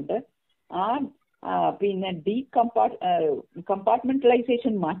ഒന്നുകൂടെ ഉണ്ട്. പിന്നെ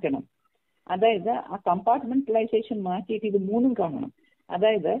കമ്പാർട്ട്മെന്റലൈസേഷൻ മാറ്റണം. അതായത് ആ കമ്പാർട്ട്മെന്റലൈസേഷൻ മാറ്റിയിട്ട് ഇത് മൂന്നും കാണണം.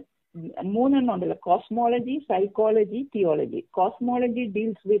 അതായത് മൂന്നെണ്ണം ഉണ്ടല്ലോ, cosmology, psychology, theology. Cosmology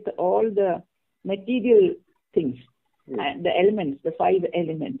deals with all the material things, the elements, the 5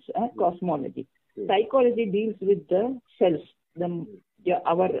 elements, cosmology. Psychology deals with the self,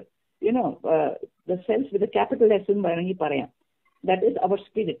 our, the self with a capital S in varangi parayam. That is our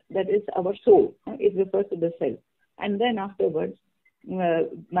spirit, that is our soul. It refers to the self. And then afterwards,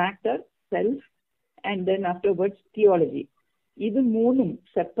 matter, self, and then afterwards theology. ഇത് മൂന്നും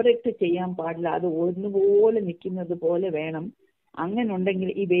separate ചെയ്യാൻ പാടില്ല. അത് ഒന്നുപോലെ നിൽക്കുന്നത് പോലെ വേണം. അങ്ങനെ ഉണ്ടെങ്കിൽ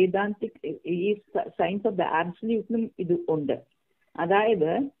ഈ വേദാന്തിക്, ഈ സയൻസ് ഓഫ് ദ ആബ്സല്യൂട്ടിനും ഇത് ഉണ്ട്.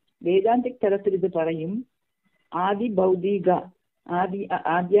 അതായത് വേദാന്തിക് തലത്തിൽ ഇത് പറയും, ആദി ഭൗതിക,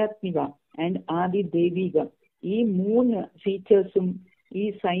 ആധ്യാത്മിക ആൻഡ് ആദി ദൈവിക, ഈ 3 ഫീച്ചേഴ്സും ഈ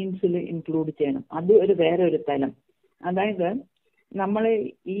സയൻസിൽ ഇൻക്ലൂഡ് ചെയ്യണം. അത് വേറെ ഒരു തലം. അതായത് നമ്മൾ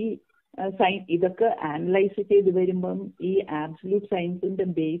ഈ ഇതൊക്കെ അനലൈസ് ചെയ്ത് വരുമ്പം ഈ ആബ്സല്യൂട്ട് സയൻസിന്റെ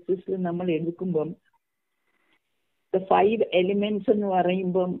ബേസിസിൽ നമ്മൾ എടുക്കുമ്പം the 5 elements എന്ന്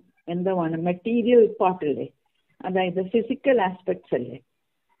പറയുമ്പം എന്താണ്, മെറ്റീരിയൽ പാർട്ടല്ലേ, അതായത് ഫിസിക്കൽ ആസ്പെക്ട്സ് അല്ലേ,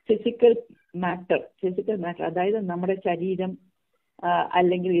 ഫിസിക്കൽ മാറ്റർ. അതായത് നമ്മുടെ ശരീരം,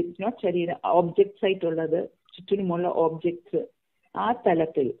 അല്ലെങ്കിൽ ഇറ്റ്സ് നോട്ട് ശരീരം, ഓബ്ജക്ട്സ് ആയിട്ടുള്ളത്, ചുറ്റിനുമുള്ള ഓബ്ജക്ട്സ്, ആ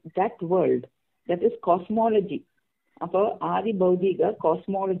തലത്തിൽ that world, that is cosmology. അപ്പോൾ ആദി ഭൗതിക,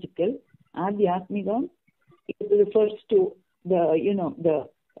 cosmological, ആധ്യാത്മികം, it refers to the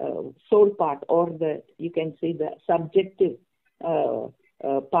soul part, or you can say the subjective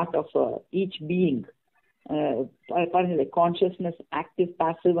part of each being. പറഞ്ഞില്ലേ, കോൺഷ്യസ്നെസ്, ആക്റ്റീവ്,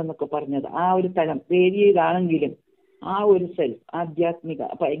 പാസീവ് എന്നൊക്കെ പറഞ്ഞത് ആ ഒരു തലം വേരിയതാണെങ്കിലും ആ ഒരു സെൽഫ് ആധ്യാത്മിക.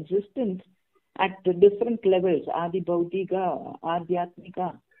 അപ്പൊ എക്സിസ്റ്റൻസ് അറ്റ് ഡിഫറെന്റ് ലെവൽസ്, ആദി ഭൗതിക, ആധ്യാത്മിക,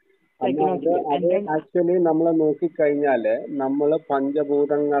 ആക്ച്വലി നമ്മൾ നോക്കിക്കഴിഞ്ഞാല് നമ്മള്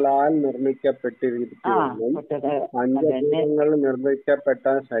പഞ്ചഭൂതങ്ങളാൽ നിർമ്മിക്കപ്പെട്ടിരിക്കുന്നു. പഞ്ചഭൂതങ്ങൾ നിർമ്മിക്കപ്പെട്ട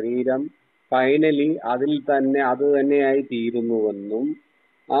ശരീരം ഫൈനലി അതിൽ തന്നെ അത് തന്നെയായി തീരുന്നുവെന്നും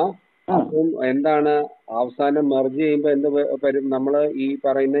അപ്പം എന്താണ് അവസാനം മെർജ് ചെയ്യുമ്പോ എന്ത് വരും, നമ്മള് ഈ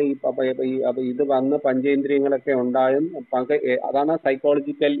പറയുന്ന ഇത് വന്ന് പഞ്ചേന്ദ്രിയങ്ങളൊക്കെ ഉണ്ടായും. അതാണ്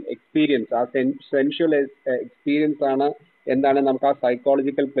സൈക്കോളജിക്കൽ എക്സ്പീരിയൻസ്. ആ സെൻഷ്വൽ എക്സ്പീരിയൻസ് ആണ് എന്താണ് നമുക്ക് ആ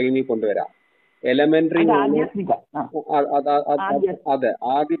സൈക്കോളജിക്കൽ പ്ലെയിനിൽ കൊണ്ടുവരാം. എലമെന്ററി, അതെ,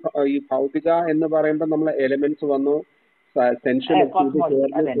 ഈ ഭൗതിക എന്ന് പറയുമ്പോൾ നമ്മൾ എലമെന്റ്സ് വന്നു, സെൻഷ്വൽ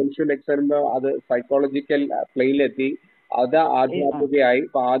എക്സ്പീരിയൻസ് അത് സൈക്കോളജിക്കൽ പ്ലെയിനിലെത്തി, അത് ആധ്യാത്മികയായി,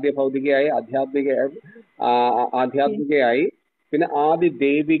 ആദ്യ ഭൗതികയായി, ആധ്യാത്മികയായി, പിന്നെ ആദി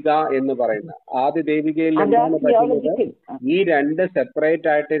ദൈവിക എന്ന് പറയുന്ന ആദി ദൈവികയിൽ എന്താണ് പറ്റുന്നത്, ഈ 2 സെപ്പറേറ്റ്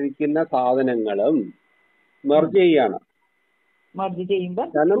ആയിട്ടിരിക്കുന്ന സാധനങ്ങളും മെർജ് ചെയ്യാണ്.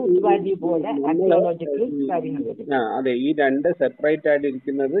 അതെ, ഈ 2 സെപ്പറേറ്റ്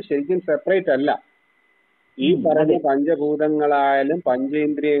ആയിട്ടിരിക്കുന്നത് ശരിക്കും സെപ്പറേറ്റ് അല്ല. ഈ പറഞ്ഞ പഞ്ചഭൂതങ്ങളായാലും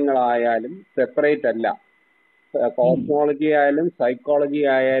പഞ്ചേന്ദ്രിയങ്ങളായാലും സെപ്പറേറ്റ് അല്ല. കോസ്മോളജി ആയാലും സൈക്കോളജി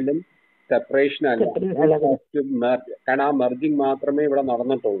ആയാലും സെപ്പറേഷൻ അല്ല. കാരണം ആ മെർജിങ് മാത്രമേ ഇവിടെ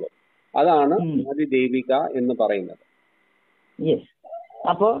നടന്നിട്ടുള്ളൂ. അതാണ് ആദിദൈവിക എന്ന് പറയുന്നത്.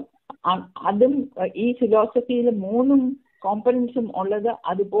 അപ്പോ അതും ഈ ഫിലോസഫിയിൽ 3 കോമ്പണൻസും ഉള്ളത്.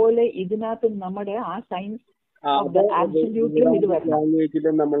 അതുപോലെ ഇതിനകത്ത് നമ്മുടെ ആ സയൻസ്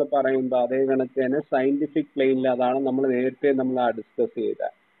ലാംഗ്വേജിലും നമ്മൾ പറയുമ്പോൾ അതേ കണക്ക് തന്നെ സയന്റിഫിക് പ്ലെയിനിൽ അതാണ് നമ്മൾ നേരത്തെ നമ്മൾ ഡിസ്കസ് ചെയ്ത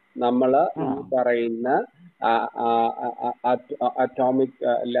നമ്മൾ ഈ പറയുന്ന അറ്റോമിക്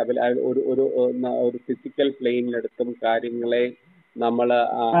ലെവൽ ഒരു ഫിസിക്കൽ പ്ലെയിനിലെടുത്തും കാര്യങ്ങളെ നമ്മൾ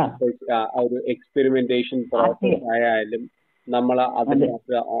ഒരു എക്സ്പെരിമെന്റേഷൻ പ്രോസസ് ആയാലും നമ്മൾ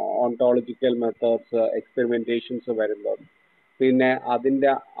അതിനകത്ത് ഓണ്ടോളജിക്കൽ മെത്തേഡ്സ് എക്സ്പെരിമെന്റേഷൻസ് വരുമ്പോൾ പിന്നെ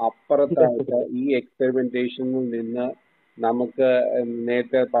അതിന്റെ അപ്പുറത്തായിട്ട് ഈ എക്സ്പെരിമെന്റേഷനിൽ നിന്ന് നമുക്ക്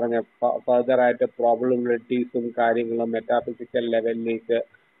നേരത്തെ പറഞ്ഞ ഫർദർ ആയിട്ട് പ്രോബബിലിറ്റീസും കാര്യങ്ങളും മെറ്റാഫിസിക്കൽ ലെവലിലേക്ക്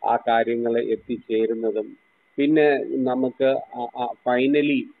ആ കാര്യങ്ങൾ എത്തിച്ചേരുന്നതും പിന്നെ നമുക്ക്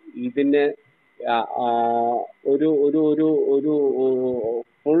ഫൈനലി ഇതിന് ഒരു ഒരു ഒരു ഒരു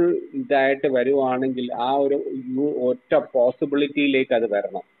ഫുൾ ഇതായിട്ട് വരുവാണെങ്കിൽ ആ ഒരു ഒറ്റ പോസിബിലിറ്റിയിലേക്ക് അത്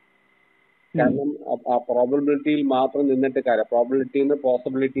വരണം. കാരണം ആ പ്രോബബിലിറ്റിയിൽ മാത്രം നിന്നിട്ട് കാര്യം, പ്രോബബിലിറ്റിയിൽ നിന്ന്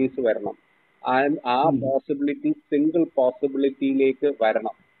പോസിബിലിറ്റീസ് വരണം. ആ പോസിബിലിറ്റി സിംഗിൾ പോസിബിലിറ്റിയിലേക്ക്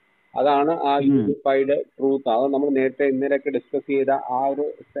വരണം. അതാണ് ആ യൂണിഫൈഡ് ട്രൂത്ത്. അത് നമ്മൾ നേരത്തെ ഇന്നലെയൊക്കെ ഡിസ്കസ് ചെയ്ത ആ ഒരു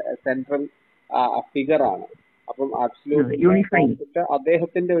സെൻട്രൽ ഫിഗർ ആണ്. അപ്പം അബ്സല്യൂട്ട്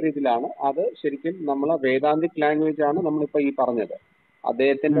അദ്ദേഹത്തിന്റെ ഒരു ഇതിലാണ്. അത് ശരിക്കും നമ്മളെ വേദാന്തിക് ലാംഗ്വേജ് ആണ് നമ്മളിപ്പോ ഈ പറഞ്ഞത്.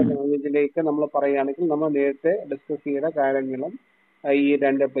 അദ്ദേഹത്തിന്റെ ലാംഗ്വേജിലേക്ക് നമ്മൾ പറയുകയാണെങ്കിൽ നമ്മൾ നേരത്തെ ഡിസ്കസ് ചെയ്ത കാര്യങ്ങളും ഈ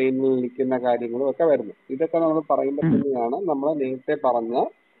രണ്ട് പ്ലെയിനിൽ നിൽക്കുന്ന കാര്യങ്ങളും ഒക്കെ വരുന്നു. ഇതൊക്കെ നമ്മൾ പറയുമ്പോൾ തന്നെയാണ് നമ്മൾ നേരത്തെ പറഞ്ഞ,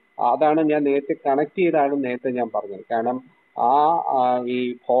 അതാണ് ഞാൻ നേരത്തെ കണക്ട് ചെയ്താണ് നേരത്തെ ഞാൻ പറഞ്ഞത്. കാരണം ഈ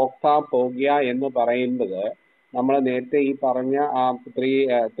ഭോക്ത ഭോഗ്യ എന്ന് പറയുന്നത് നമ്മൾ നേരത്തെ ഈ പറഞ്ഞ ആ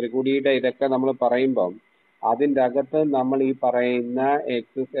ത്രികുടിയുടെ ഇതൊക്കെ നമ്മൾ പറയുമ്പം അതിൻ്റെ അകത്ത് നമ്മൾ ഈ പറയുന്ന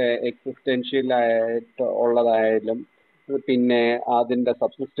എക്സിസ്റ്റൻഷ്യൽ ആയിട്ട് ഉള്ളതായാലും പിന്നെ അതിൻ്റെ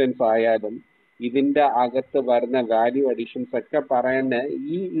സബ്സിസ്റ്റൻസ് ആയാലും ഇതിൻ്റെ അകത്ത് വരുന്ന വാല്യൂ അഡീഷൻസ് ഒക്കെ പറയുന്ന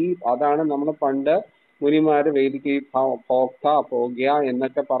ഈ അതാണ് നമ്മൾ പണ്ട് മുനിമാർ വേദിക്ക് ഭോക്ത ഭോഗ്യ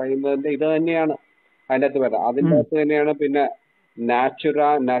എന്നൊക്കെ പറയുന്നതിൻ്റെ ഇത് തന്നെയാണ് അതിൻ്റെ അകത്ത് വരുന്നത്. അതിൻ്റെ അകത്ത് തന്നെയാണ് പിന്നെ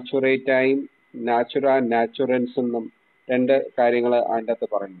നാച്ചുറേറ്റൈം നാച്ചുറൻസ് എന്നും രണ്ട് കാര്യങ്ങൾ അതിൻ്റെ അകത്ത്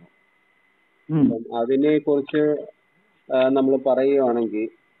പറയുന്നു. അതിനെ കുറിച്ച് നമ്മൾ പറയുകയാണെങ്കിൽ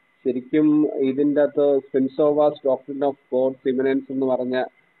ശരിക്കും ഇതിൻ്റെ അകത്ത് സ്പിൻസോവാസ് ഡോക്ട്രിൻ ഓഫ് ഗോഡ്സ് ഇമിനൻസ് എന്ന് പറഞ്ഞ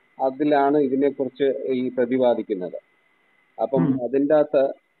അതിലാണ് ഇതിനെക്കുറിച്ച് ഈ പ്രതിപാദിക്കുന്നത്. അപ്പം അതിൻ്റെ അകത്ത്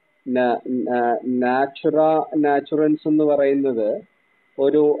നാച്ചുറൻസ് എന്ന് പറയുന്നത്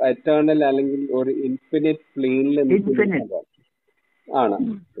ഒരു എറ്റേണൽ അല്ലെങ്കിൽ ഒരു ഇൻഫിനിറ്റ് പ്ലെയിനിൽ നിൽക്കുന്ന ആണ്.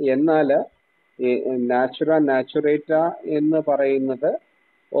 എന്നാൽ നാച്ചുറേറ്റ എന്ന് പറയുന്നത്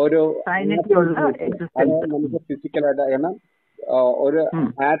ഒരു നമുക്ക് ഫിസിക്കലായിട്ട് കാരണം ഒരു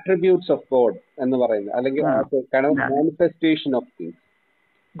ആട്രിബ്യൂട്ട്സ് ഓഫ് ഗോഡ് എന്ന് പറയുന്നത് അല്ലെങ്കിൽ മാനിഫെസ്റ്റേഷൻ ഓഫ് തിങ്സ്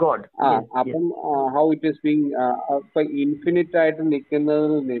ഗോഡ്. അപ്പം ഹൗ ഇറ്റ് ഈസ് ബീങ് ഇപ്പൊ ഇൻഫിനിറ്റ് ആയിട്ട്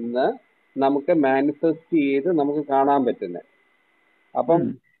നിൽക്കുന്നതിൽ നിന്ന് നമുക്ക് മാനിഫെസ്റ്റ് ചെയ്ത് നമുക്ക് കാണാൻ പറ്റുന്നത്. അപ്പം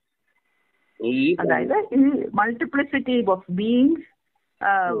ഈ അതായത് ഈ multiplicity of beings,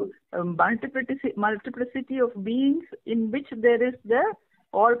 multiplicity of beings in which there is the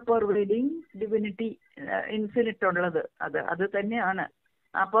all pervading divinity, infinite ഉള്ളത് അത് തന്നെയാണ്.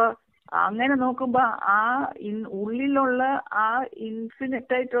 അപ്പൊ അങ്ങനെ നോക്കുമ്പോ ആ ഉള്ളിലുള്ള ആ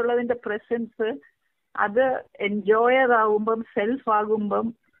ഇൻഫിനിറ്റ് ആയിട്ടുള്ളതിന്റെ പ്രസൻസ് അത് എൻജോയർ ആകുമ്പം സെൽഫ് ആകുമ്പം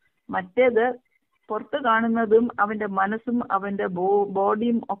മറ്റേത് പുറത്ത് കാണുന്നതും അവന്റെ മനസ്സും അവന്റെ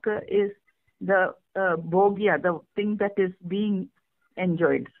ബോഡിയും ഒക്കെ is the bhogya, the thing that is being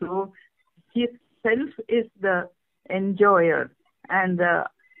enjoyed. So his self is the enjoyer, and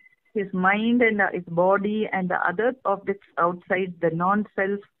his mind and his body and the other objects outside the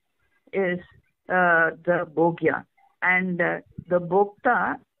non-self is the bhogya, and the bhokta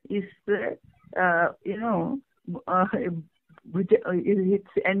is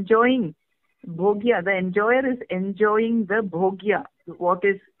it's enjoying bhogya. The enjoyer is enjoying the bhogya, what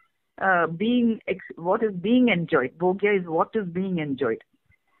is being enjoyed. Bhogya is what is being enjoyed.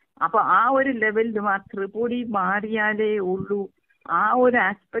 അപ്പൊ ആ ഒരു ലെവലിൽ ത്രിപുടി മാറിയാലേ ഉള്ളൂ ആ ഒരു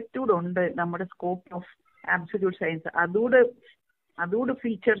aspect കൂടെ ഉണ്ട് നമ്മുടെ സ്കോപ്പ് ഓഫ് ആബ്സല്യൂട്ട് സയൻസ്. അതുകൂടെ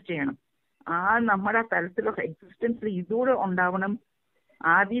ഫീച്ചർ ചെയ്യണം. ആ നമ്മുടെ തലത്തിലുള്ള എക്സിസ്റ്റൻസിൽ ഇതുകൂടെ ഉണ്ടാവണം.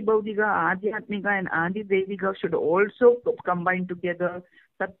 ആദി ഭൗതിക, ആധ്യാത്മിക ആൻഡ് ആദി ദൈവിക should also combine together.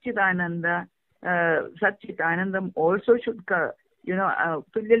 Sachidanandam also should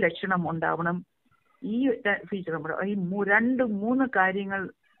തുല്യ ലക്ഷണം ഉണ്ടാവണം. ഈ ഫീച്ചർ ഈ മൂന്ന് കാര്യങ്ങൾ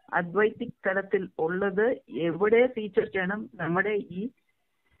അദ്വൈതിക് തലത്തിൽ ഉള്ളത് എവിടെ ഫീച്ചർ ചെയ്യണം? നമ്മുടെ ഈ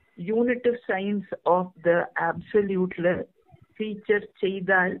യൂണിറ്റീവ് സയൻസ് ഓഫ് ദ ആബ്സല്യൂട്ടില് ഫീച്ചർ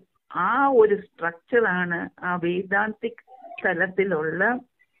ചെയ്താൽ ആ ഒരു സ്ട്രക്ചറാണ് ആ വേദാന്തിക് തലത്തിലുള്ള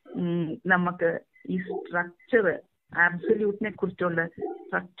നമുക്ക് ഈ സ്ട്രക്ചർ ആബ്സല്യൂട്ടിനെ കുറിച്ചുള്ള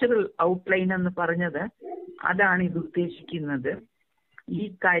സ്ട്രക്ചറൽ ഔട്ട്ലൈൻ എന്ന് പറഞ്ഞത് അതാണ് ഇത് ഉദ്ദേശിക്കുന്നത്. ഈ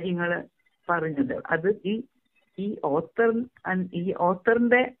കാര്യങ്ങൾ പറഞ്ഞത് അത് ഈ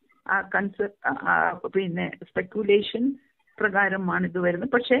ഓത്തറിന്റെ ആ കൺസെപ്റ്റ് പിന്നെ സ്പെക്കുലേഷൻ പ്രകാരമാണ് ഇത്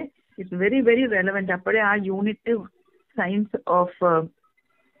വരുന്നത്. പക്ഷെ ഇറ്റ്സ് വെരി വെരി റെലവെന്റ്. അപ്പോഴേ ആ യൂണിറ്റ് സയൻസ് ഓഫ്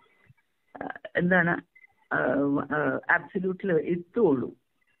എന്താണ് ആബ്സല്യൂട്ടിൽ എത്തുള്ളൂ.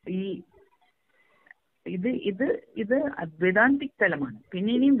 ഇത് വേദാന്തിക് തലമാണ്.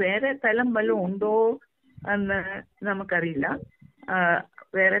 പിന്നെ ഇനിയും വേറെ തലം വല്ലതും ഉണ്ടോ എന്ന് നമുക്കറിയില്ല.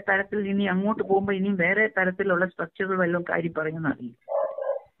 വേറെ തരത്തിൽ ഇനി അങ്ങോട്ട് പോകുമ്പോൾ ഇനിയും വേറെ തരത്തിലുള്ള സ്ട്രക്ചറുകൾ വല്ലതും കാര്യം പറയുമെന്ന് അറിയില്ല.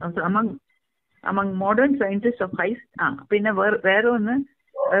 അമംഗ് മോഡേൺ സയന്റിസ്റ്റ് ഓഫ് പിന്നെ വേറെ ഒന്ന്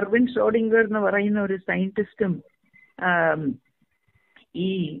എർവിൻ ഷ്രോഡിംഗർ എന്ന് പറയുന്ന ഒരു സയന്റിസ്റ്റും ഈ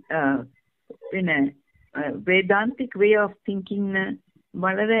പിന്നെ വേദാന്തിക് വേ ഓഫ് തിങ്കിങ്ങിന്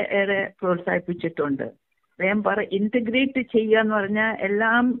വളരെ ഏറെ പ്രോത്സാഹിപ്പിച്ചിട്ടുണ്ട്. ഇന്റഗ്രേറ്റ് ചെയ്യുക എന്ന് പറഞ്ഞാൽ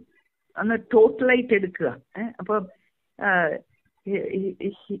എല്ലാം ഒന്ന് ടോട്ടലായിട്ട് എടുക്കുക. അപ്പൊ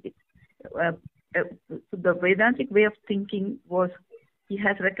the Vedantic way of thinking was, he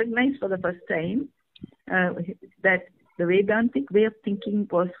has recognized for the first time that the Vedantic way of thinking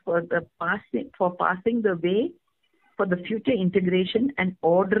was for passing the way for the future integration and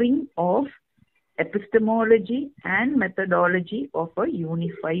ordering of epistemology and methodology of a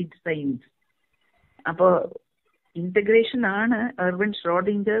unified science. അപ്പോൾ integration ആണ് Erwin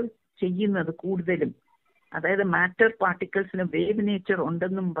Schrodinger ചെയ്യുന്നത് കൂടുതലും. അതായത് matter പാർട്ടിക്കിൾസിന് wave nature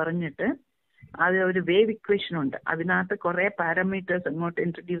ഉണ്ടെന്നും പറഞ്ഞിട്ട് അത് ഒരു wave equation ഉണ്ട്, അതിനകത്ത് കുറെ പാരാമീറ്റേഴ്സ് അങ്ങോട്ട്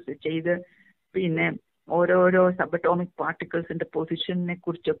ഇൻട്രൊഡ്യൂസ് ചെയ്ത് പിന്നെ ഓരോരോ സബറ്റോമിക് പാർട്ടിക്കിൾസിന്റെ പൊസിഷനെ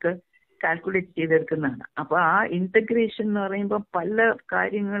കുറിച്ചൊക്കെ കാൽക്കുലേറ്റ് ചെയ്തെടുക്കുന്നതാണ്. അപ്പൊ ആ ഇന്റഗ്രേഷൻ എന്ന് പറയുമ്പോൾ പല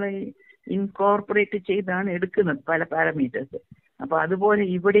കാര്യങ്ങളെ ഇൻകോർപ്പറേറ്റ് ചെയ്താണ് എടുക്കുന്നത്, പല പാരാമീറ്റേഴ്സ്. അപ്പൊ അതുപോലെ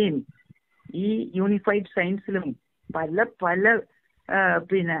ഇവിടെയും ഈ യൂണിഫൈഡ് സയൻസിലും പല പല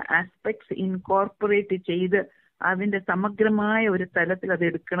പിന്നെ ആസ്പെക്ട്സ് ഇൻകോർപ്പറേറ്റ് ചെയ്ത് അതിന്റെ സമഗ്രമായ ഒരു തലത്തിൽ അത്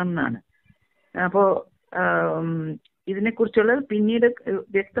എടുക്കണം എന്നാണ്. അപ്പോ ഇതിനെക്കുറിച്ചുള്ളത് പിന്നീട്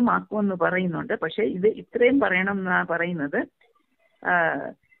വ്യക്തമാക്കുമെന്ന് പറയുന്നുണ്ട്. പക്ഷെ ഇത് ഇത്രയും പറയണം എന്നാണ് പറയുന്നത്.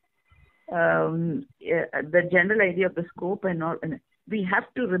 The general idea of the scope and all, we have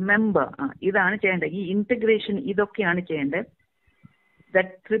to remember, ഇതാണ് ചെയ്യേണ്ടത്, ഈ ഇന്റഗ്രേഷൻ ഇതൊക്കെയാണ് ചെയ്യേണ്ടത്. That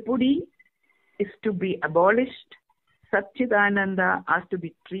Tripudi is to be abolished, Satchidananda has to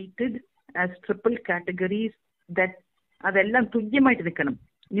be treated as triple categories, that അതെല്ലാം തുല്യമായിട്ട് നിൽക്കണം,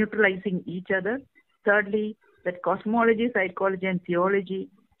 neutralizing each other. Thirdly, that cosmology, psychology and theology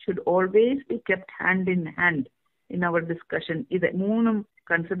should always be kept hand in hand in our discussion. ഇത് മൂന്നും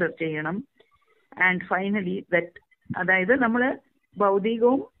consider ചെയ്യണം. And finally that, അതായത് നമ്മൾ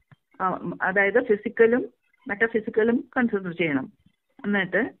ഭൗതികവും അതായത് ഫിസിക്കലും മെറ്റഫിസിക്കലും കൺസിഡർ ചെയ്യണം.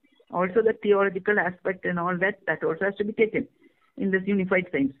 എന്നിട്ട് also the theological aspect and all that also has to be taken in this unified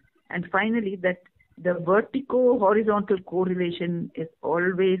science. And finally, that the vertico-horizontal correlation is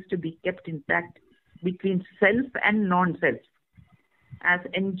always to be kept intact between self and non-self, as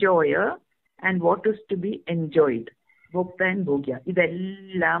enjoyer and what is to be enjoyed, Bhokta and ഭോഗ്യ.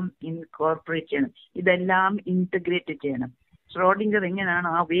 ഇതെല്ലാം incorporate ചെയ്യണം, ഇതെല്ലാം integrate ചെയ്യണം. Schrödinger എങ്ങനെയാണ്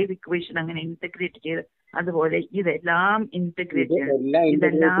ആ wave equation അങ്ങനെ integrate ചെയ്ത്, അതുപോലെ ഇതെല്ലാം ഇന്റഗ്രേറ്റ് ചെയ്യണം,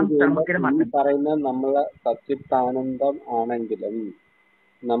 ഇതെല്ലാം സമഗ്രമാക്കണം. പറയുന്ന നമ്മള് സച്ചിത്താനന്ദം ആണെങ്കിലും,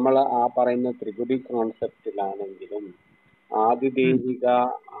 നമ്മൾ ആ പറയുന്ന ത്രിപുടി കോൺസെപ്റ്റിലാണെങ്കിലും, ആദിദൈവിക,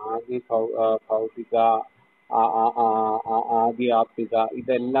 ആദി ഭൗതിക, ആദ്യാത്മിക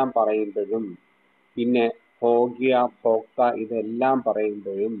ഇതെല്ലാം പറയുമ്പോഴും, പിന്നെ ഭോഗ്യ ഭോക്ത ഇതെല്ലാം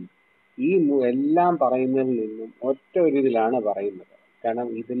പറയുമ്പോഴും ഈ എല്ലാം പറയുന്നതിൽ നിന്നും ഒറ്റ ഒരു ഇതിലാണ് പറയുന്നത്. കാരണം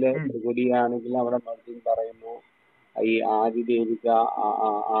ഇതില് ത്രിപുടിയാണെങ്കിൽ അവിടെ മർജിൻ പറയുന്നു, ഈ ആദിദൈവിക,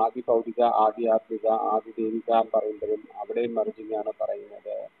 ആദി ഭൗതിക, ആദ്യാത്മിക, ആദിദൈവിക പറയുമ്പോഴും അവിടെയും മർജിങ്ങാണ്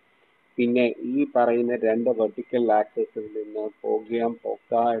പറയുന്നത്. പിന്നെ ഈ പറയുന്ന രണ്ട് വെർട്ടിക്കൽ ആക്സസിൽ നിന്ന് ഭോഗ്യം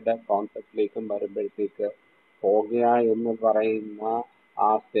ഭോക്തയുടെ കോൺസെപ്റ്റിലേക്കും വരുമ്പോഴത്തേക്ക്, ഭോഗ്യ എന്ന് പറയുന്ന ആ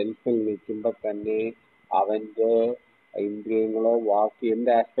സെൽഫിൽ നിൽക്കുമ്പോൾ തന്നെ അവന്റെ ഇന്ദ്രിയങ്ങളോ വാക്ക് എന്ത്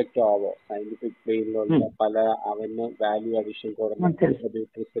ആസ്പെക്റ്റോ ആവോ, സയന്റിഫിക് പ്ലെയിനിലുള്ള പല അവന് വാല്യൂ അഡീഷൻ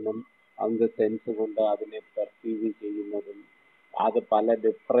കൊടുക്കുന്നതിനും അവന്റെ സെൻസ് കൊണ്ട് അതിനെ പെർസീവ് ചെയ്യുന്നതും, അത് പല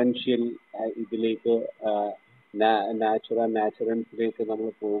ഡിഫറൻഷ്യൽ ഇതിലേക്ക് നാച്ചുറൻസിലേക്ക് നമ്മൾ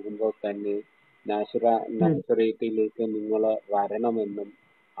പോകുമ്പോൾ തന്നെ നാച്ചുറേറ്റിലേക്ക് നിങ്ങൾ വരണമെന്നും,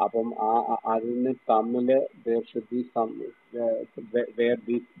 അപ്പം അതിന് തമ്മില് there should be some where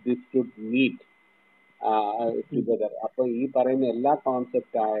this should meet together. അപ്പൊ ഈ പറയുന്ന എല്ലാ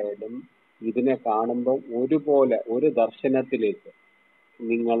കോൺസെപ്റ്റ് ആയാലും ഇതിനെ കാണുമ്പോൾ ഒരുപോലെ ഒരു ദർശനത്തിലേക്ക്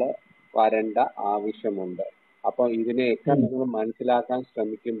നിങ്ങൾ വരേണ്ട ആവശ്യമുണ്ട്. അപ്പൊ ഇതിനെയൊക്കെ നിങ്ങൾ മനസ്സിലാക്കാൻ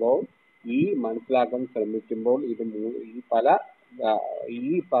ശ്രമിക്കുമ്പോൾ ഇത്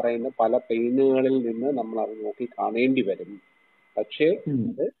ഈ പറയുന്ന പല പെയിനുകളിൽ നിന്ന് നമ്മൾ അത് നോക്കി കാണേണ്ടി വരും. പക്ഷേ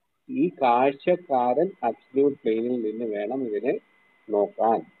ഇത് ഈ കാഴ്ചക്കാരൻ അബ്സല്യൂട്ട് പ്ലെയിനിൽ നിന്ന് വേണം ഇതിനെ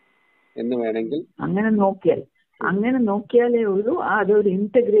നോക്കാൻ എന്ന് വേണമെങ്കിൽ അങ്ങനെ നോക്കിയാലേ ഉള്ളൂ അതൊരു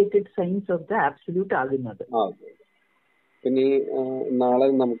integrated science of the absolute ആകുന്നത്. പിന്നെ നാളെ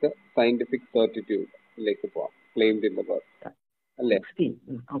നമുക്ക് സയന്റിഫിക് സർട്ടിറ്റ്യൂഡിലേക്ക് പോവാം. ക്ലെയിംഡ് ഇൻ ദ ബർത്ത് അല്ലേ,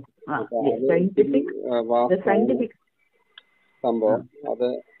 സയന്റിഫിക് സംഭവം. അത്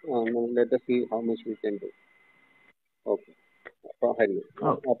let us see how much we can do. Okay. അപ്പൊ ഹരി,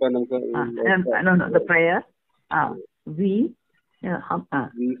 അപ്പൊ നമുക്ക് the prayer, we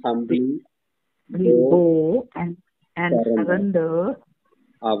humbly bow and surrender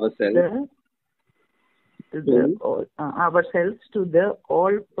ourselves to the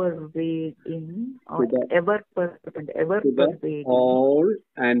all-pervading or ever-pervading all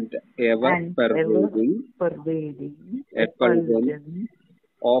and ever-pervading effulgence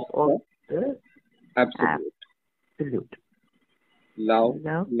of the absolute love,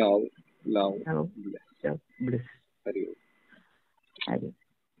 bliss. Hari.